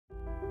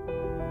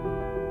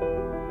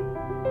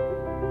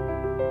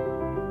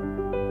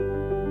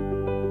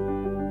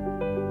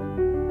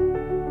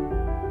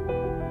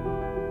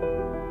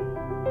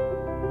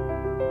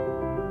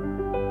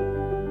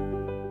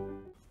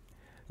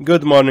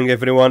Good morning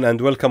everyone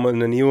and welcome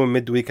on a new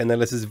midweek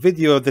analysis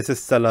video. This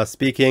is Salah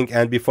speaking,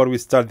 and before we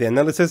start the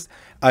analysis,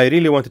 I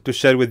really wanted to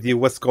share with you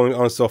what's going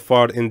on so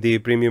far in the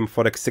premium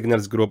forex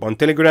signals group on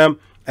Telegram.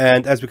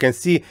 And as we can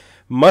see,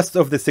 most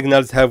of the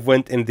signals have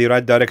went in the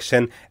right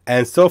direction,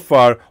 and so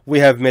far we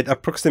have made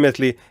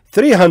approximately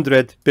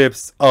 300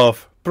 pips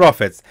of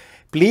profits.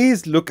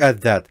 Please look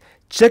at that.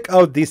 Check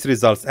out these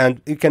results,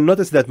 and you can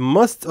notice that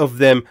most of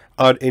them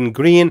are in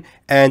green,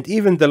 and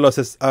even the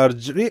losses are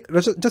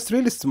just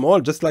really small,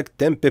 just like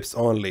 10 pips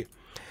only.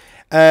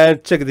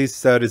 And check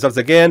these results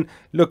again.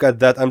 Look at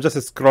that. I'm just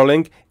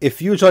scrolling.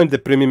 If you join the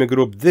premium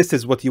group, this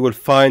is what you will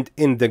find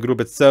in the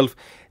group itself.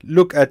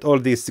 Look at all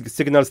these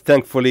signals.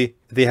 Thankfully,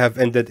 they have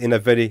ended in a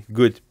very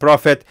good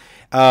profit.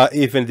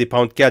 Even the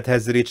pound cat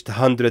has reached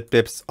 100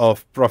 pips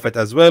of profit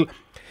as well.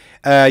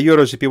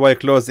 Euro JPY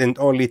closed in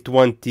only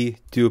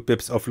 22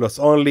 pips of loss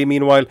only.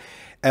 Meanwhile,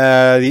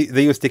 the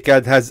USD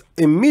CAD has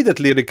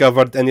immediately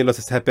recovered any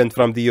losses happened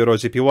from the Euro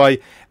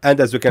JPY, and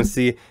as you can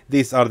see,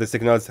 these are the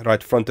signals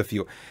right in front of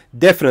you.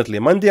 Definitely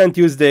Monday and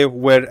Tuesday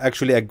were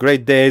actually a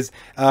great days.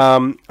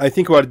 I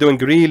think we are doing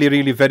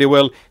really very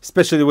well,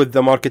 especially with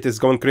the market is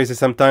going crazy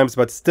sometimes,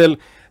 but still,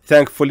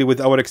 thankfully, with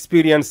our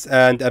experience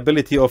and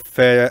ability of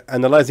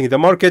analyzing the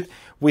market,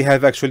 we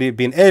have actually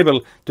been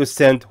able to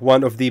send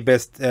one of the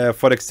best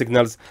forex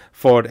signals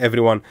for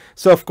everyone.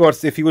 So of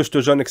course, if you wish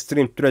to join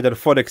Xtreme Trader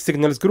Forex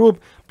Signals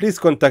group, please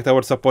contact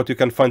our support. You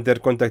can find their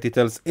contact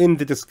details in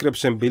the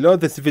description below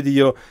this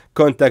video.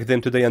 Contact them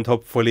today and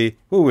hopefully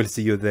we will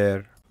see you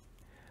there.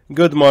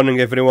 Good morning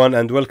everyone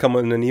and welcome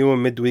on a new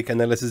midweek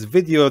analysis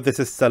video. This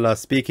is Salah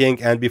speaking,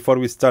 and before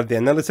we start the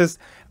analysis,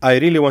 I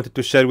really wanted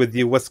to share with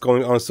you what's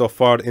going on so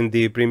far in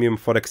the premium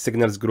forex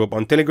signals group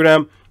on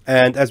Telegram.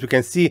 And as we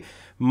can see,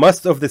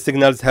 most of the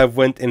signals have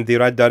went in the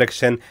right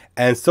direction,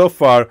 and so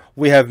far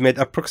we have made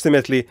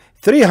approximately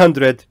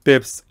 300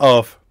 pips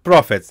of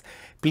profits.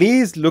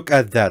 Please look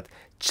at that.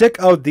 Check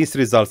out these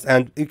results,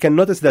 and you can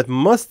notice that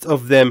most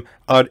of them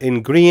are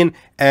in green,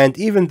 and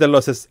even the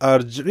losses are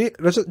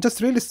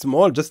just really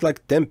small, just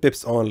like 10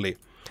 pips only.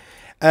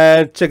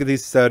 And check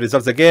these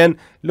results again.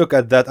 Look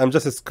at that. I'm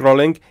just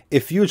scrolling.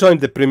 If you join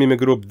the premium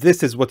group,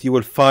 this is what you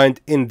will find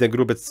in the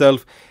group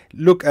itself.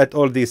 Look at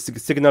all these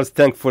signals.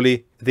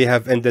 Thankfully, they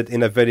have ended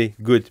in a very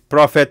good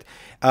profit.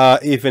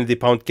 Even the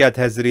pound cat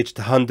has reached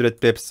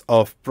 100 pips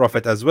of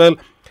profit as well.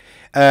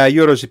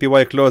 Euro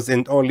JPY closed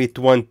in only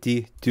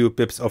 22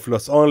 pips of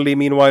loss only.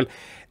 Meanwhile,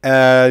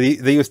 the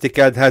USD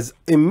CAD has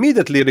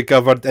immediately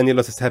recovered any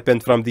losses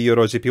happened from the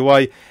Euro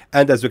JPY,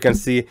 and as you can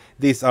see,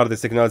 these are the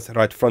signals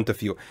right in front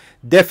of you.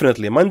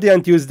 Definitely Monday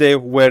and Tuesday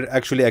were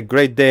actually a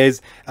great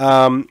days.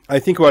 I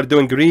think we are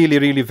doing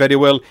really very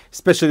well,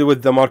 especially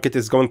with the market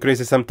is going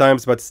crazy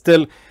sometimes, but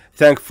still,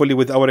 thankfully,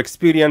 with our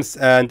experience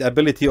and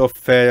ability of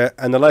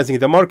analyzing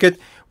the market,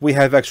 we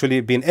have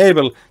actually been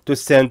able to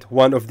send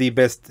one of the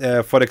best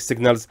forex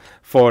signals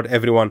for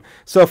everyone.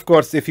 So of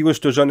course, if you wish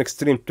to join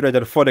Xtreme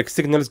Trader Forex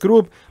Signals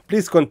group,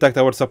 please contact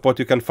our support.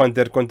 You can find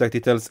their contact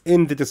details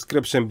in the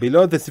description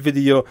below this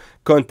video.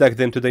 Contact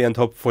them today and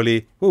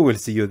hopefully we will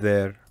see you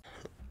there.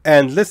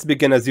 And let's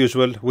begin as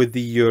usual with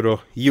the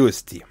Euro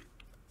USD.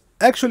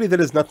 Actually,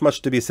 there is not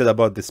much to be said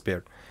about this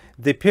pair.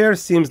 The pair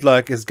seems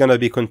like it's gonna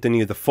be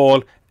continue the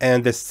fall,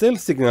 and the sell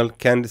signal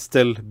can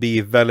still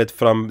be valid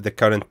from the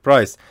current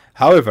price.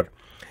 However,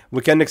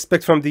 we can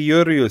expect from the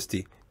Euro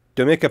USD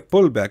to make a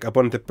pullback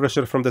upon the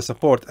pressure from the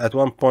support at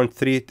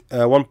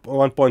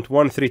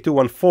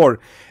 1.13214,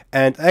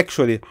 and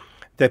actually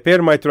the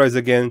pair might rise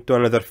again to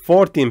another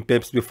 14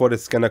 pips before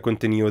it's gonna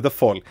continue the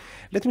fall.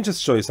 Let me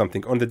just show you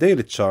something on the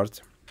daily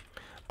chart.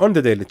 On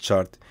the daily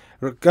chart,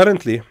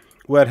 currently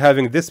we are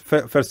having this.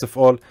 First of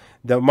all,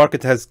 the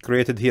market has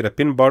created here a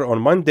pin bar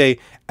on Monday,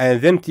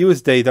 and then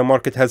Tuesday the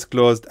market has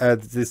closed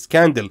at this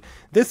candle.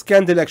 This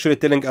candle actually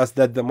telling us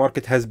that the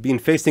market has been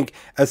facing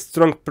a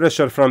strong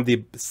pressure from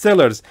the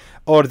sellers,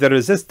 or the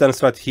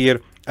resistance right here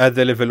at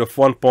the level of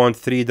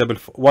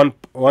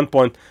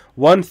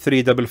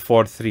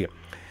 1.13443.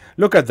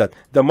 Look at that.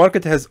 The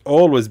market has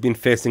always been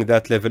facing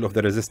that level of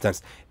the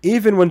resistance.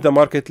 Even when the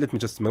market, let me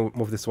just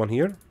move this one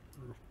here.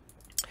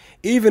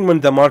 Even when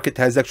the market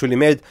has actually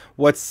made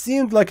what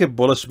seemed like a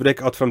bullish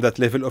breakout from that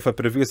level of a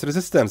previous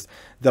resistance,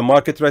 the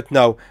market right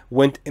now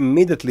went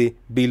immediately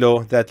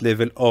below that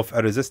level of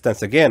a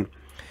resistance again.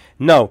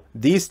 Now,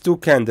 these two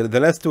candles, the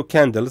last two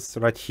candles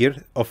right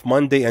here of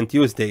Monday and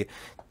Tuesday,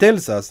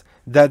 tells us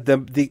that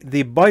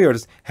the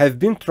buyers have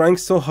been trying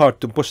so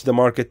hard to push the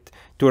market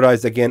to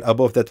rise again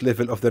above that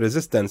level of the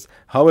resistance.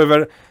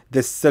 However,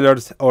 the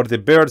sellers or the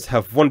bears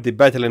have won the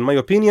battle, in my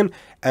opinion,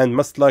 and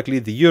most likely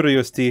the Euro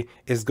USD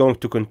is going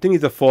to continue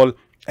the fall,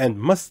 and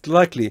most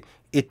likely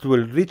it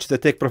will reach the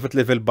take profit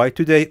level by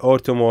today or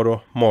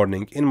tomorrow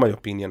morning, in my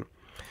opinion.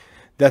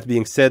 That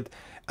being said,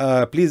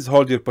 please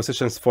hold your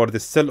positions for the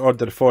sell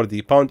order for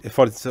the pound,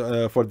 for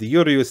the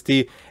Euro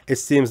USD. It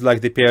seems like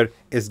the pair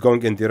is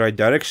going in the right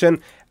direction.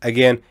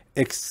 Again,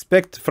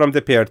 expect from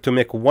the pair to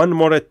make one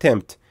more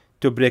attempt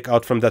to break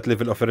out from that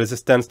level of a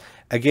resistance.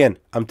 Again,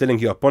 I'm telling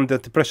you, upon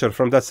that pressure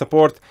from that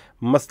support,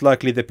 most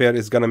likely the pair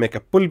is going to make a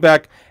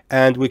pullback,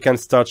 and we can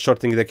start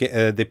shorting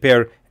the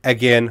pair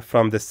again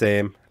from the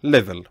same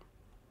level.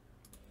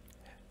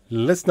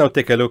 Let's now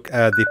take a look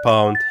at the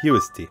pound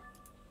USD.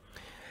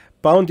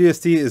 Pound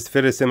USD is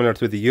very similar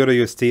to the Euro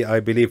USD. I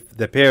believe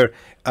the pair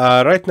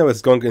right now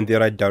is going in the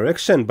right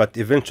direction, but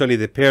eventually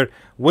the pair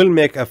will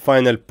make a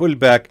final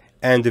pullback,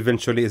 and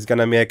eventually it's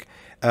gonna make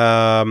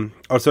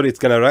it's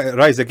gonna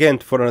rise again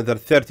for another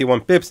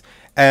 31 pips,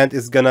 and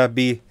it's gonna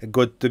be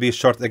good to be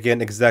short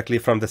again exactly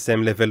from the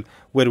same level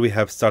where we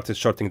have started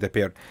shorting the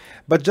pair.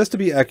 But just to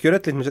be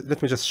accurate,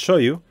 let me just show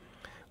you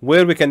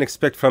where we can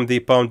expect from the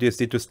pound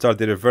USD to start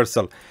the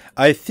reversal.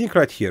 I think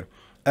right here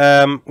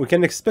we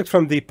can expect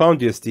from the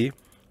pound USD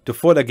to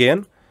fall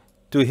again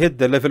to hit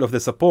the level of the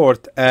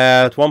support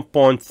at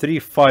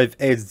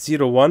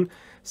 1.35801.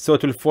 So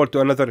it will fall to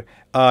another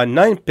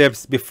 9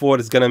 pips before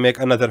it's gonna make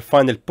another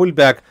final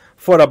pullback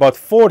for about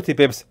 40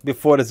 pips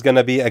before it's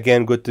gonna be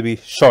again good to be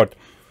short.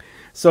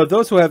 So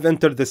those who have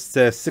entered this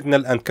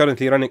signal and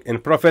currently running in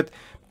profit,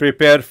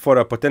 prepare for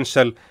a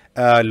potential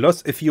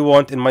loss. If you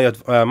want, in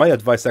my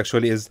advice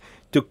actually is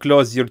to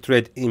close your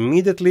trade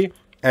immediately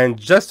and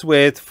just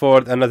wait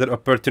for another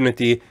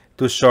opportunity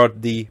to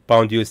short the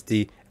pound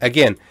USD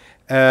again.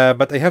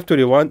 But I have to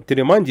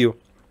remind you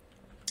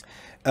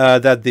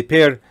that the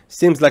pair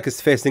seems like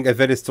it's facing a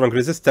very strong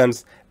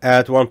resistance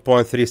at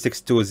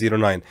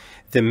 1.36209.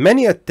 The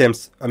many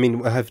attempts, I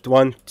mean, I have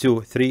 1,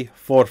 2, 3,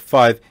 4,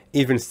 5,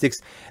 even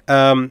 6.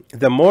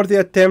 The more the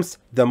attempts,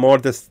 the more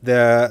the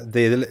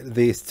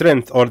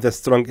strength or the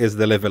strong is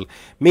the level.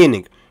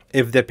 Meaning,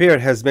 if the pair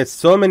has made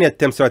so many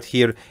attempts right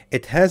here,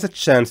 it has a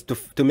chance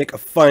to make a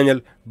final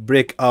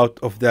breakout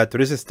of that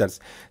resistance.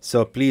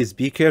 So please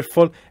be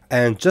careful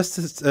and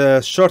just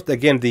short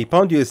again the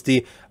pound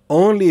USD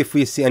only if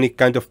we see any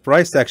kind of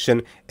price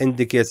action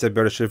indicates a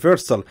bearish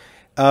reversal.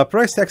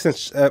 Price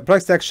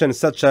action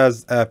such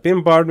as a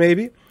pin bar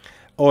maybe,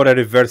 or a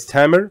reversed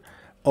hammer,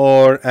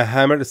 or a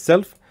hammer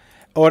itself,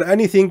 or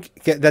anything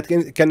that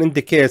can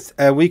indicate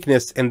a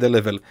weakness in the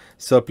level.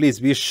 So please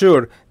be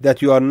sure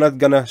that you are not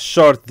gonna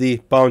short the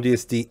pound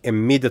USD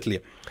immediately.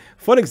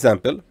 For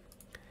example,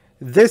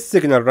 this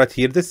signal right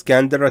here, this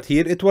candle right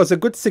here, it was a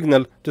good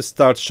signal to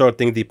start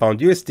shorting the pound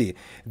USD.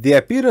 The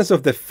appearance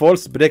of the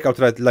false breakout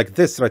like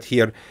this right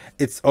here,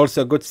 it's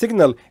also a good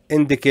signal,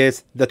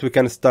 indicates that we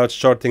can start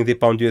shorting the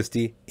pound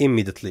USD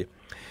immediately.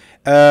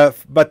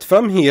 But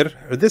from here,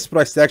 this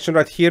price action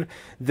right here,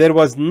 there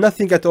was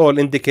nothing at all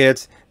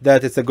indicates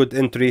that it's a good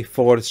entry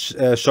for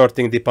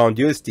shorting the pound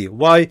USD.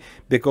 Why?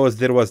 Because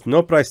there was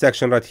no price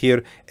action right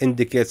here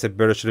indicates a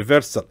bearish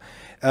reversal.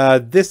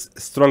 This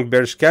strong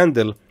bearish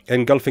candle,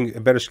 engulfing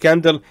bearish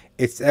candle,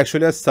 it's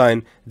actually a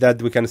sign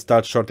that we can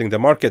start shorting the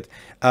market.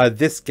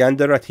 This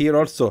candle right here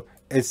also,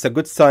 it's a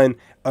good sign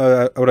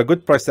or a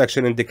good price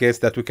action indicates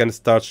that we can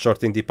start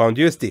shorting the pound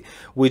USD.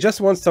 We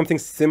just want something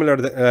similar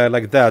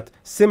like that,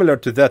 similar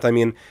to that, I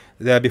mean,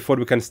 before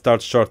we can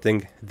start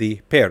shorting the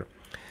pair.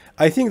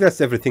 I think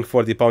that's everything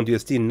for the pound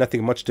USD,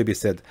 nothing much to be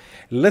said.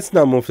 Let's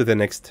now move to the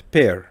next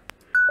pair.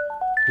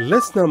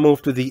 Let's now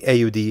move to the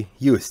AUD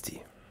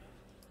USD.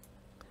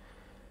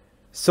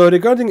 So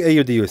regarding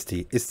AUD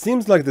USD, it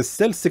seems like the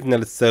sell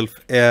signal itself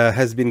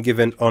has been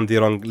given on the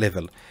wrong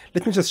level.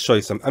 Let me just show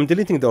you some. I'm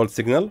deleting the old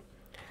signal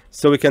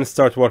so we can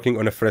start working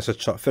on a fresher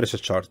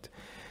chart.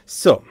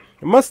 So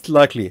most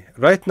likely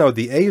right now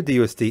the AUD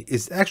USD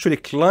is actually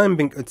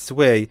climbing its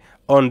way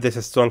on this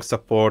strong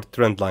support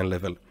trend line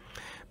level.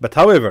 But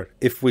however,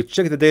 if we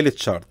check the daily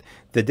chart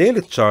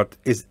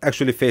is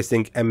actually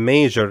facing a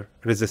major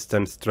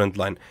resistance trend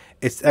line.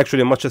 It's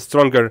actually much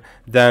stronger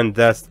than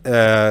that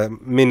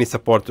mini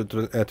support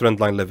trend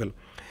line level.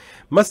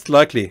 Most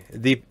likely,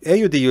 the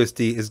AUD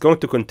USD is going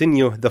to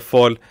continue the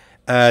fall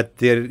at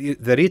the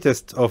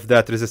retest of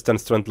that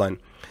resistance trend line.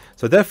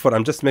 So therefore,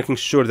 I'm just making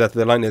sure that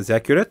the line is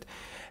accurate.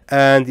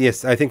 And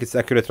yes, I think it's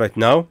accurate right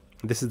now.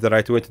 This is the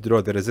right way to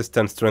draw the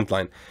resistance trend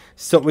line.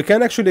 So we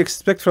can actually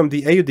expect from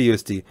the AUD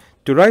USD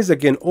to rise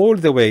again all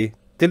the way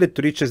till it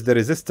reaches the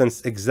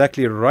resistance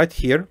exactly right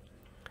here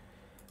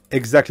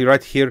at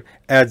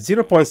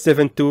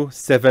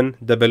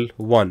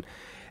 0.72711.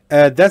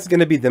 That's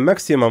going to be the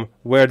maximum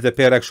where the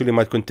pair actually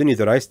might continue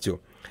the rise to,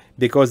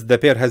 because the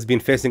pair has been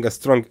facing a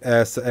strong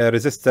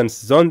resistance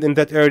zone in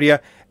that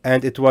area,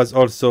 and it was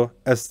also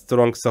a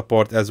strong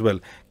support as well.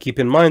 Keep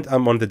in mind,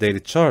 I'm on the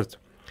daily chart.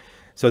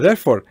 So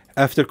therefore,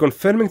 after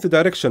confirming the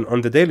direction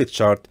on the daily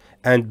chart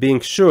and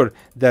being sure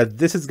that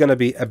this is going to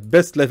be a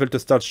best level to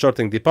start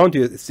shorting the pound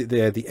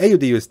USD, the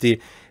AUD USD,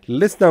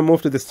 let's now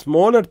move to the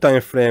smaller time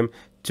frame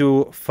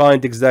to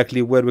find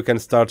exactly where we can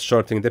start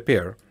shorting the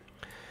pair.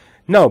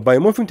 Now, by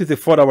moving to the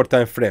 4-hour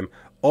time frame,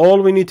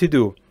 all we need to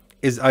do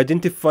is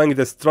identifying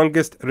the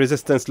strongest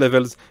resistance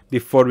levels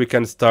before we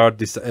can start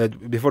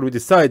before we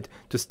decide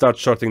to start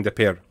shorting the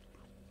pair.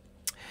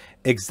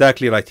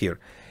 Exactly right here.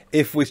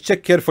 If we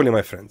check carefully,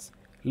 my friends,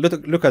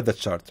 look at the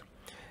chart.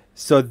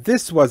 So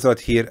this was right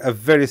here a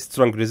very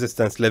strong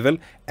resistance level,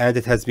 and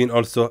it has been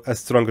also a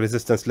strong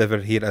resistance level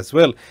here as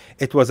well.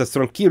 It was a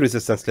strong key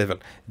resistance level.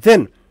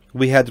 Then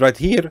we had right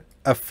here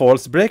a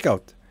false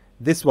breakout.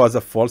 This was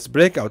a false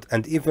breakout,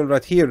 and even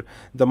right here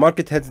the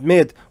market has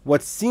made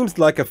what seems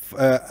like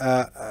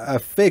a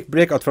fake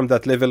breakout from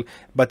that level,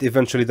 but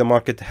eventually the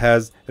market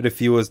has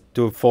refused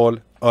to fall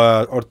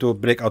or to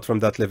break out from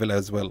that level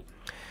as well.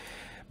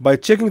 By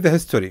checking the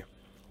history,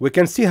 we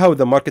can see how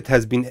the market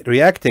has been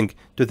reacting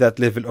to that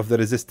level of the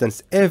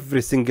resistance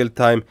every single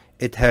time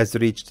it has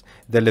reached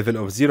the level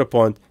of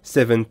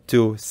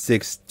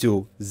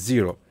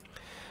 0.72620.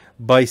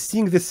 By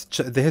seeing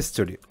the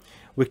history,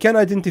 we can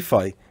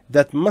identify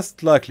that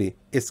most likely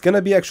it's going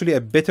to be actually a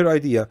better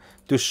idea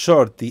to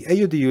short the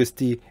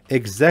AUD/USD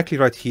exactly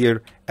right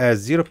here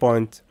as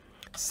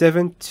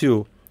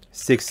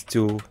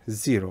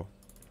 0.72620.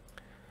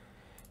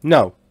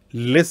 Now,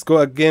 let's go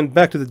again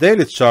back to the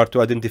daily chart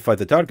to identify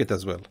the target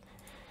as well.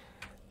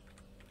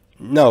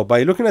 Now,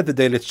 by looking at the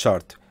daily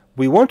chart,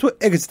 we want to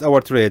exit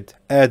our trade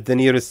at the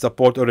nearest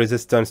support or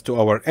resistance to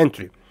our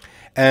entry.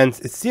 And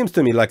it seems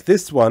to me like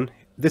this one,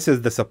 this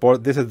is the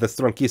support, this is the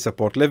strong key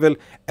support level,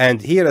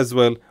 and here as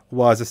well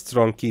was a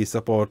strong key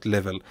support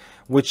level,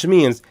 which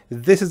means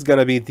this is going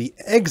to be the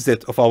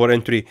exit of our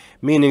entry,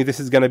 meaning this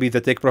is going to be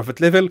the take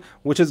profit level,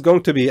 which is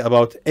going to be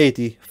about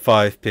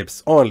 85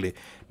 pips only.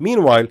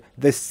 Meanwhile,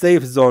 the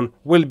safe zone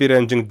will be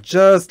ranging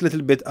just a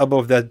little bit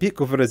above that peak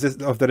of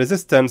the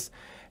resistance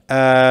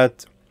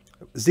at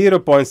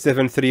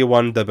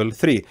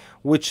 0.73133,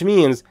 which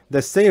means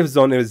the safe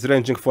zone is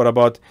ranging for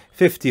about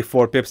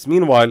 54 pips.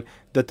 Meanwhile,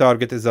 the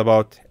target is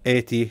about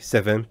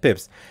 87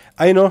 pips.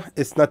 I know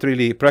it's not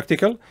really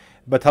practical,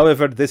 but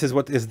however, this is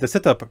what is the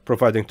setup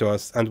providing to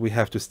us, and we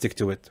have to stick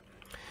to it.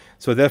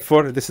 So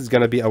therefore, this is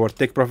going to be our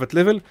take profit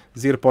level,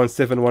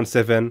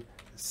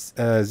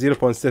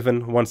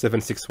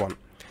 0.71761.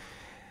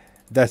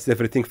 That's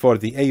everything for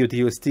the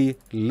AUD/USD.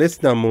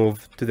 Let's now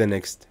move to the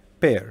next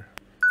pair.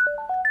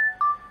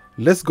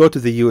 Let's go to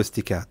the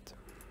USD CAD.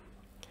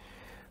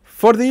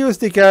 For the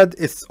USD CAD,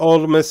 it's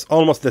almost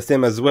the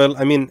same as well.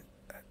 I mean,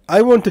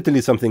 I want to tell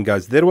you something,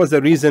 guys. There was a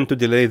reason to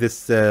delay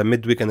this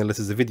midweek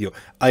analysis video.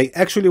 I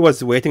actually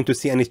was waiting to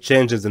see any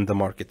changes in the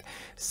market.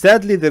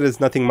 Sadly, there is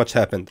nothing much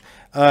happened,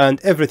 and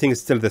everything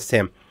is still the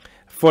same.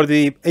 For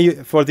the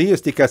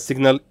USD CAD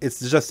signal, it's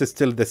just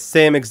still the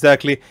same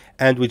exactly,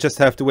 and we just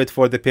have to wait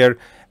for the pair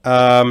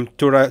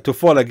to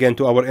fall again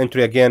to our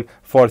entry again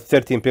for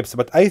 13 pips.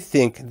 But I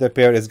think the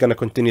pair is going to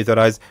continue to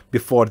rise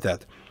before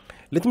that.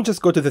 Let me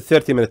just go to the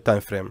 30-minute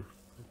time frame.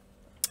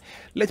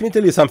 Let me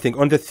tell you something.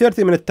 On the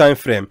 30-minute time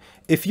frame,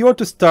 if you want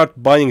to start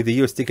buying the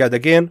USD CAD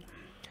again,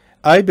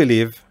 I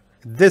believe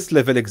this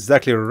level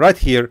exactly right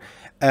here,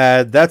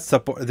 that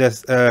support,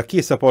 this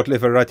key support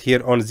level right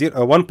here on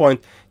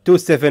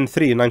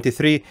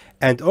 1.27393,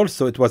 and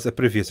also it was a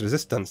previous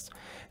resistance.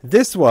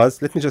 This was,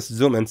 let me just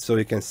zoom in so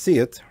you can see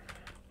it.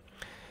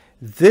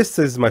 This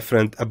is, my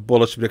friend, a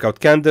bullish breakout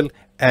candle,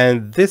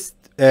 and this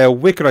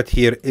wick right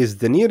here is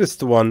the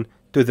nearest one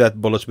to that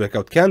bullish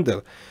breakout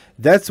candle.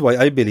 That's why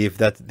I believe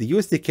that the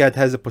USD CAD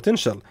has a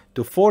potential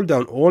to fall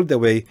down all the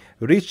way,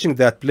 reaching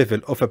that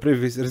level of a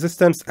previous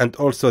resistance, and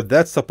also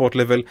that support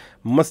level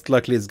most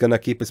likely is gonna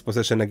keep its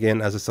position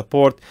again as a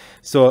support.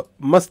 So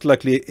most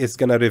likely it's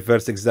gonna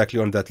reverse exactly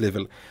on that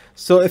level.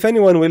 So if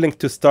anyone willing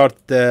to start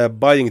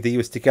buying the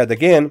USD CAD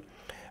again,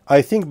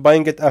 I think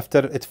buying it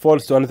after it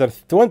falls to another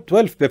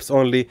 12 pips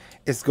only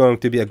is going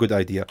to be a good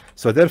idea.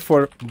 So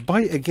therefore,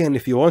 buy again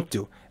if you want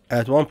to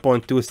at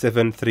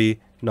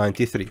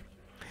 1.27393.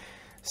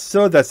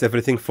 So that's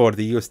everything for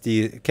the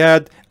USD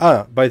CAD.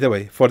 By the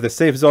way, for the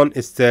safe zone,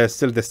 it's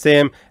still the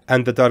same,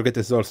 and the target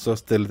is also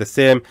still the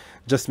same.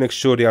 Just make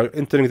sure you are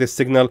entering the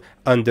signal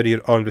under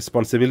your own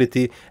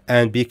responsibility,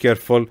 and be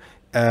careful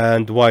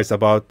and wise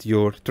about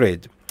your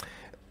trade.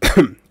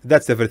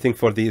 That's everything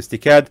for the USD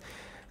CAD.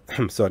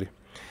 Sorry.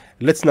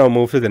 Let's now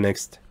move to the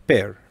next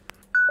pair.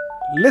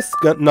 Let's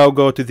now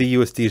go to the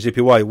USD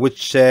JPY,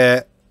 which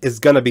is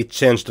gonna be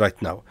changed right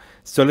now.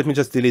 So let me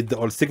just delete the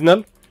old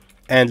signal.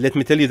 And let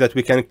me tell you that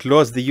we can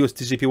close the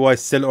USD JPY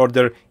sell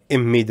order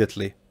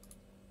immediately,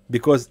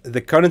 because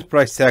the current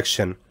price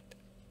action,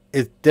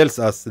 it tells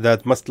us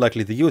that most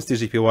likely the USD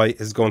JPY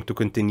is going to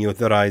continue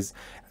the rise,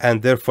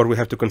 and therefore we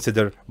have to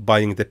consider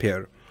buying the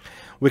pair.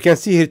 We can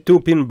see here two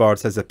pin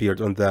bars has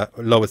appeared on the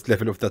lowest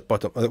level of that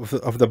bottom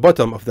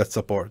of that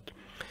support.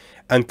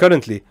 And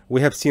currently,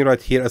 we have seen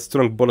right here a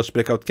strong bullish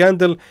breakout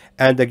candle.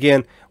 And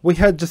again, we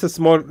had just a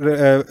small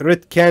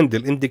red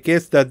candle,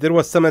 indicates that there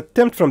was some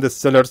attempt from the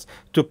sellers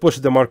to push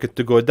the market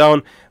to go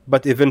down.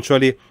 But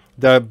eventually,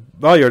 the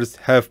buyers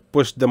have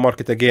pushed the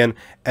market again.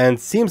 And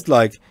seems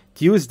like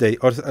Tuesday,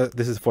 or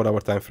this is 4 hour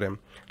time frame.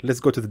 Let's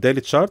go to the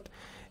daily chart.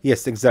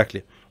 Yes,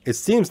 exactly. It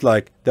seems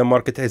like the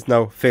market is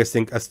now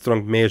facing a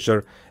strong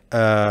major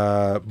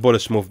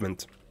bullish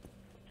movement.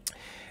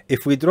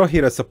 If we draw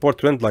here a support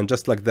trend line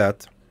just like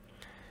that,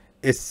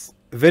 it's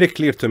very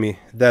clear to me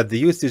that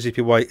the USD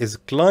JPY is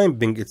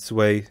climbing its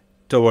way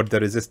toward the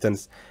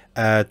resistance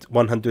at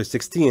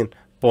 116.5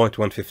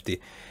 0.150.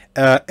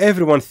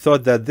 Everyone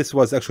thought that this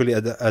was actually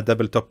a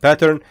double top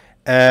pattern,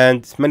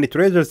 and many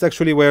traders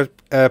actually were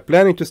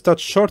planning to start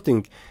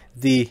shorting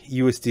the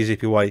USD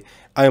JPY.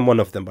 I am one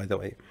of them, by the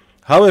way.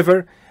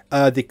 However,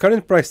 the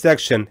current price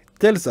action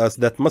tells us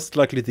that most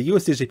likely the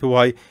USD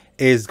JPY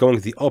is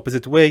going the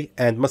opposite way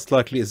and most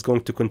likely is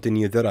going to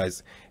continue the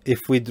rise.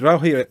 If we draw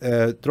here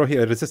a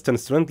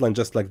resistance trend line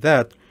just like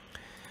that,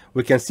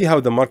 we can see how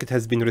the market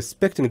has been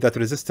respecting that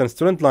resistance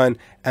trend line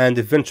and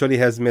eventually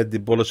has made the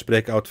bullish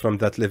breakout from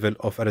that level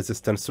of a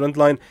resistance trend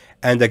line.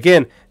 And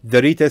again,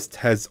 the retest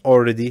has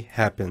already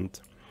happened.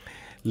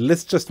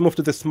 Let's just move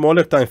to the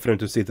smaller time frame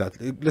to see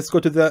that. Let's go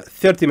to the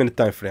 30-minute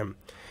time frame.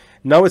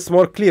 Now it's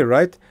more clear,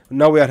 right?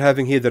 Now we are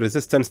having here the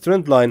resistance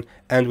trend line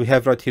and we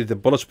have right here the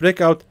bullish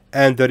breakout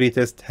and the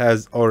retest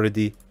has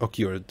already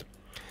occurred,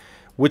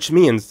 which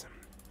means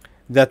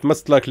that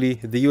most likely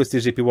the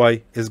USD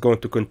JPY is going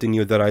to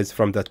continue the rise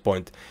from that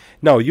point.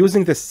 Now,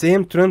 using the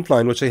same trend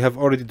line, which I have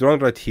already drawn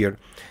right here,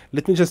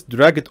 let me just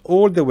drag it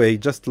all the way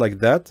just like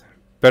that.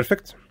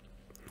 Perfect.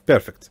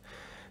 Perfect.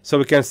 So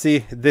we can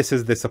see this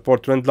is the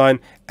support trend line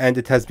and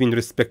it has been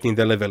respecting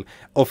the level.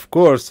 Of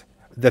course,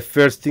 the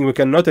first thing we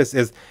can notice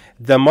is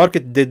the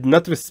market did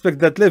not respect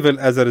that level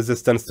as a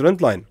resistance trend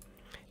line.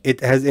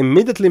 It has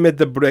immediately made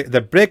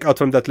the breakout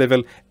from that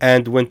level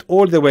and went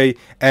all the way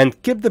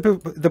and kept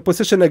the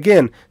position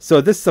again.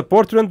 So this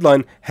support trend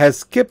line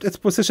has kept its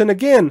position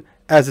again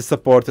as a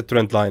support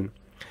trend line.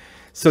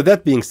 So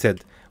that being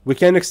said, we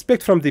can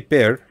expect from the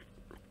pair,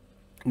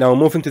 now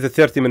moving to the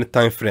 30-minute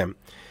time frame,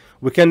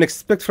 we can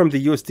expect from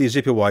the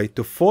USD JPY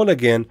to fall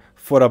again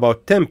for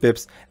about 10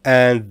 pips,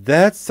 and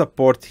that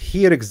support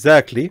here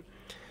exactly,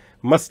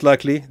 most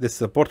likely the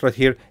support right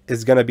here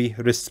is gonna be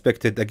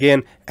respected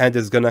again and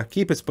is gonna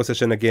keep its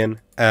position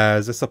again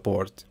as a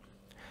support.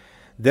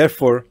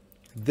 Therefore,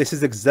 this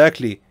is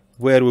exactly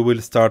where we will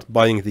start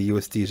buying the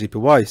USD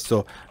JPY.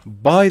 So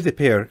buy the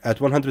pair at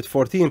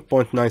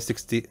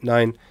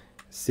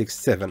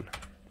 114.967.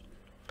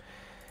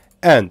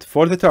 And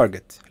for the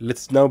target,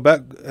 let's now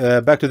back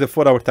to the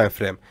 4-hour time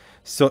frame.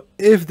 So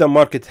if the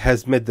market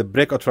has made the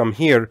breakout from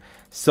here,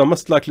 so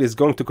most likely it's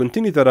going to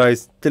continue the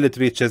rise till it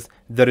reaches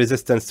the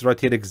resistance right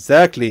here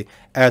exactly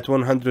at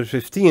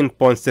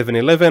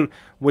 115.711,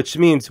 which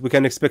means we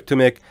can expect to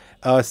make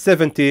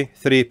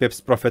 73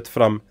 pips profit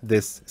from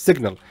this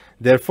signal.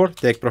 Therefore,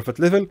 take profit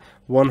level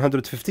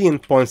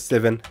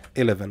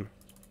 115.711.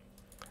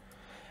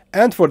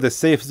 And for the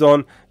safe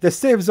zone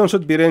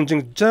should be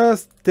ranging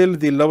just till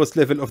the lowest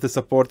level of the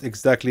support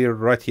exactly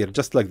right here,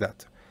 just like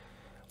that.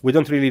 We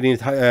don't really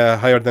need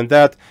higher than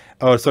that,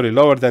 or sorry,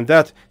 lower than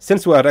that,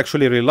 since we are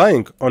actually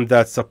relying on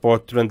that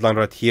support trend line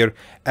right here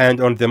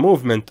and on the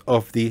movement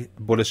of the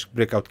bullish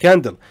breakout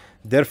candle.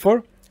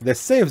 Therefore, the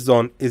safe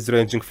zone is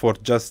ranging for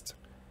just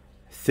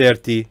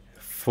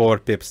 34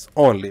 pips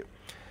only.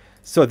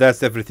 So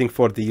that's everything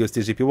for the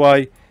USD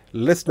JPY.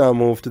 Let's now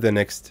move to the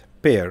next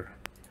pair.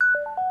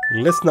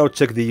 Let's now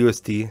check the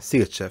USD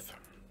CHF.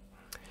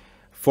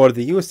 For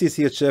the USD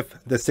CHF,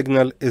 the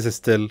signal is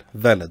still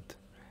valid.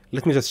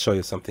 Let me just show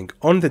you something.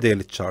 On the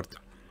daily chart,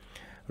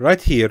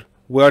 right here,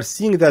 we are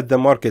seeing that the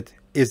market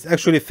is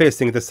actually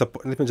facing the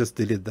support. Let me just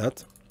delete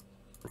that,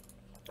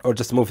 or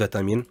just move that,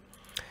 I mean.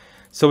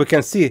 So we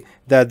can see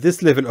that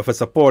this level of a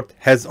support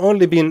has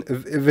only been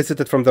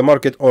visited from the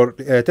market or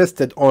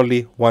tested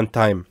only one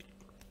time.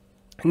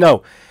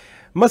 Now,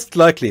 most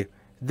likely,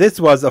 this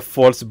was a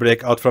false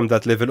breakout from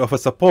that level of a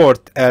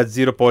support at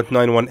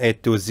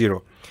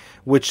 0.91820.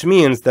 Which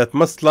means that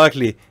most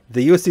likely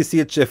the USD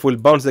CHF will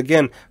bounce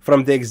again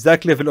from the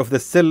exact level of the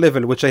sell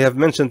level, which I have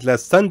mentioned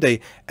last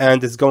Sunday,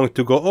 and is going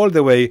to go all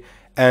the way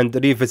and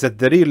revisit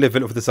the real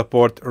level of the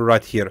support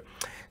right here.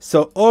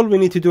 So all we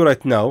need to do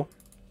right now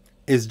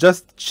is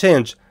just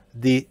change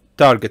the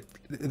target.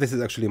 This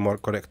is actually more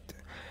correct.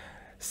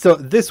 So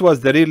this was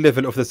the real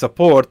level of the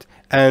support,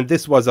 and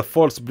this was a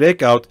false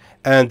breakout,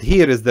 and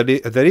here is the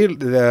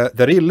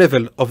real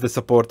level of the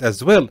support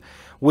as well,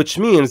 which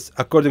means,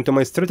 according to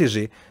my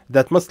strategy,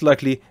 that most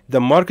likely the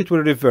market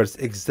will reverse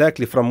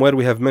exactly from where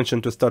we have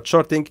mentioned to start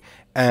shorting,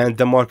 and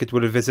the market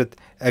will revisit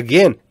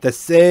again the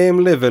same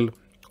level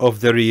of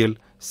the real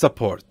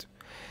support.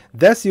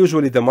 That's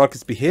usually the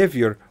market's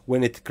behavior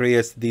when it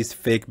creates these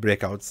fake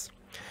breakouts.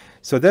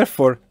 So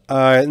therefore,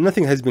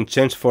 nothing has been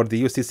changed for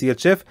the USD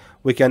CHF.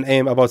 We can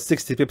aim about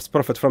 60 pips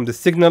profit from the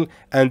signal,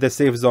 and the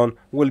safe zone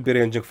will be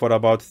ranging for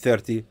about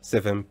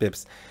 37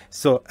 pips.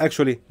 So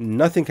actually,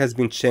 nothing has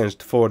been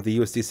changed for the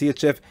USD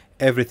CHF.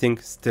 Everything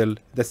still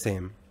the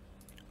same.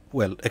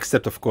 Well,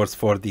 except of course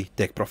for the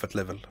take profit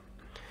level.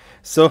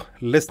 So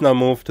let's now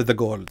move to the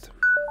gold.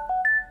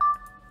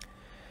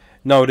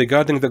 Now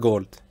regarding the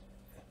gold,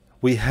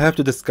 we have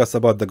to discuss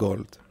about the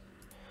gold.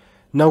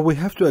 Now we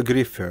have to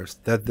agree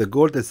first that the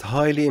gold is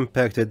highly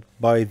impacted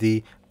by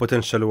the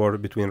potential war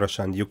between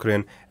Russia and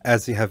Ukraine,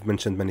 as we have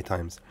mentioned many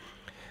times.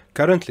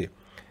 Currently,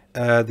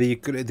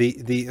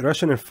 the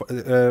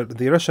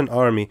Russian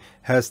army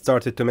has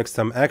started to make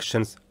some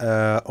actions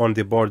on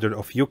the border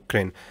of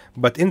Ukraine,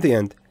 but in the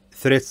end,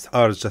 threats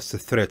are just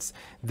threats.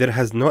 There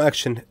has no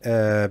action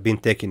been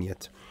taken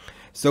yet.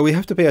 So we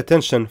have to pay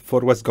attention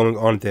for what's going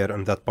on there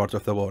in that part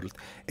of the world.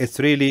 It's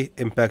really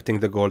impacting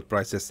the gold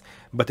prices.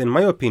 But in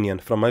my opinion,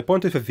 from my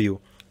point of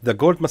view, the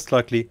gold most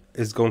likely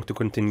is going to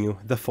continue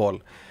the fall.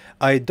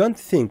 I don't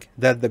think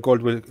that the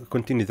gold will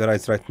continue the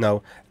rise right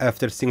now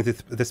after seeing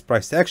this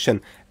price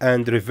action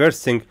and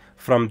reversing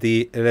from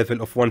the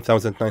level of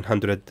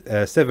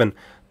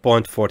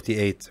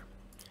 1907.48.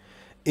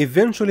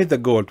 Eventually the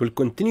gold will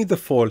continue the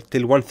fall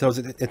till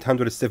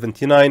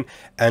 1879,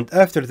 and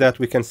after that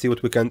we can see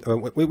what we can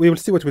we will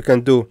see what we can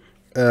do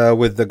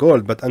with the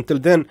gold. But until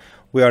then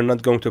we are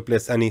not going to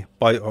place any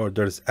buy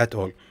orders at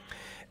all.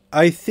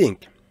 I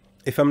think,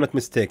 if I'm not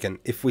mistaken,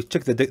 if we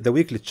check the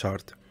weekly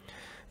chart,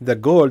 the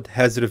gold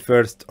has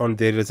reversed on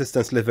the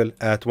resistance level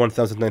at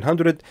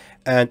 1900,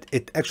 and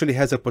it actually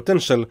has a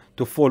potential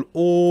to fall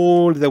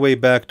all the way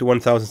back to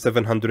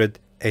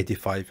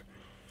 1785.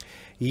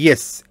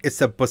 Yes,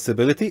 it's a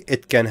possibility.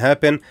 It can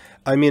happen.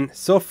 I mean,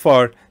 so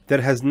far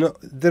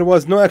there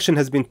was no action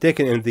has been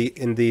taken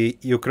in the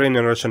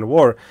Ukrainian-Russian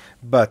war,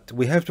 but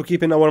we have to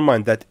keep in our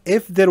mind that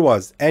if there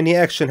was any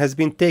action has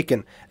been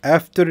taken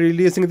after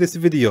releasing this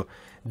video,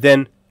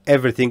 then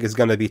everything is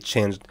gonna be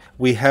changed.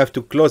 We have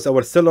to close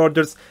our sell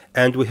orders,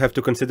 and we have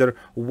to consider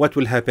what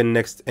will happen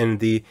next in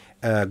the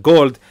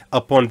gold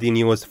upon the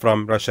news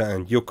from Russia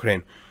and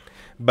Ukraine.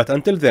 But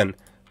until then,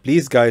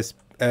 please guys,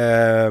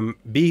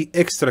 be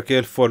extra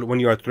careful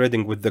when you are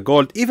trading with the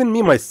gold. Even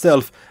me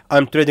myself,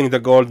 I'm trading the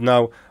gold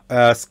now,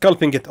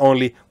 scalping it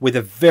only with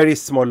a very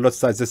small lot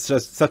sizes,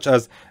 such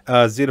as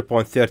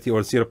 0.30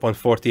 or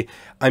 0.40.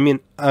 I mean,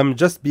 I'm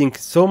just being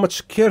so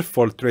much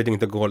careful trading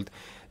the gold.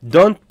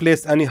 Don't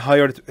place any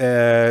higher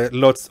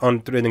lots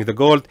on trading the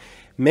gold.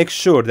 Make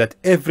sure that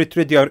every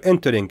trade you are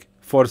entering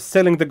for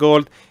selling the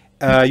gold,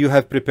 you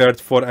have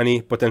prepared for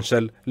any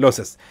potential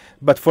losses.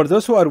 But for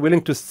those who are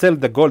willing to sell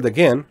the gold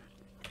again,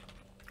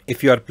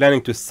 if you are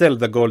planning to sell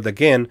the gold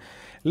again,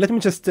 let me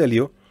just tell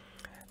you,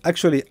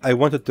 actually I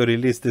wanted to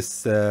release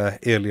this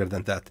earlier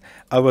than that.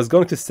 I was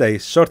going to say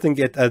shorting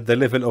it at the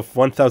level of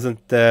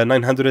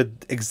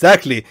 1900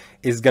 exactly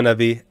is gonna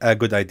be a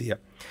good idea.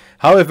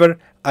 However,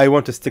 I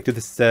want to stick to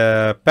this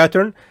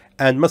pattern,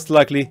 and most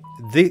likely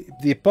the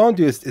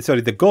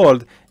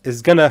gold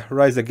is gonna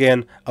rise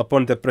again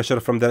upon the pressure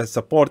from the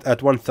support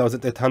at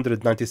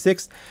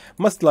 1896.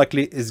 Most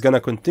likely is gonna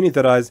continue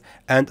the rise,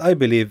 and I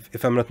believe,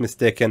 if I'm not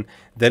mistaken,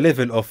 the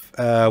level of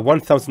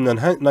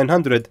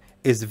 1900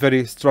 is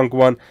very strong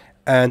one,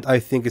 and I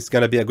think it's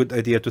gonna be a good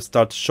idea to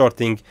start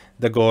shorting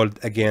the gold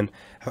again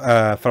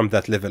from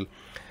that level.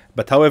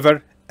 But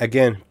however,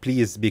 again,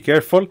 please be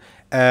careful,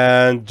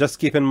 and just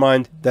keep in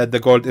mind that the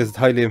gold is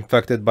highly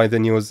impacted by the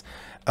news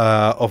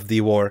of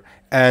the war,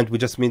 and we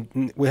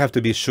have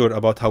to be sure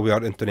about how we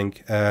are entering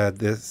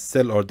the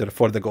sell order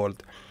for the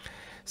gold.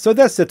 So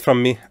that's it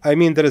from me. I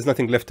mean, there is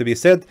nothing left to be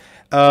said.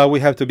 We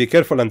have to be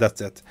careful, and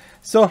that's it.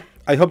 So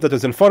I hope that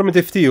was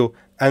informative to you,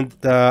 and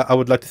I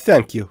would like to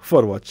thank you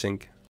for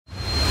watching.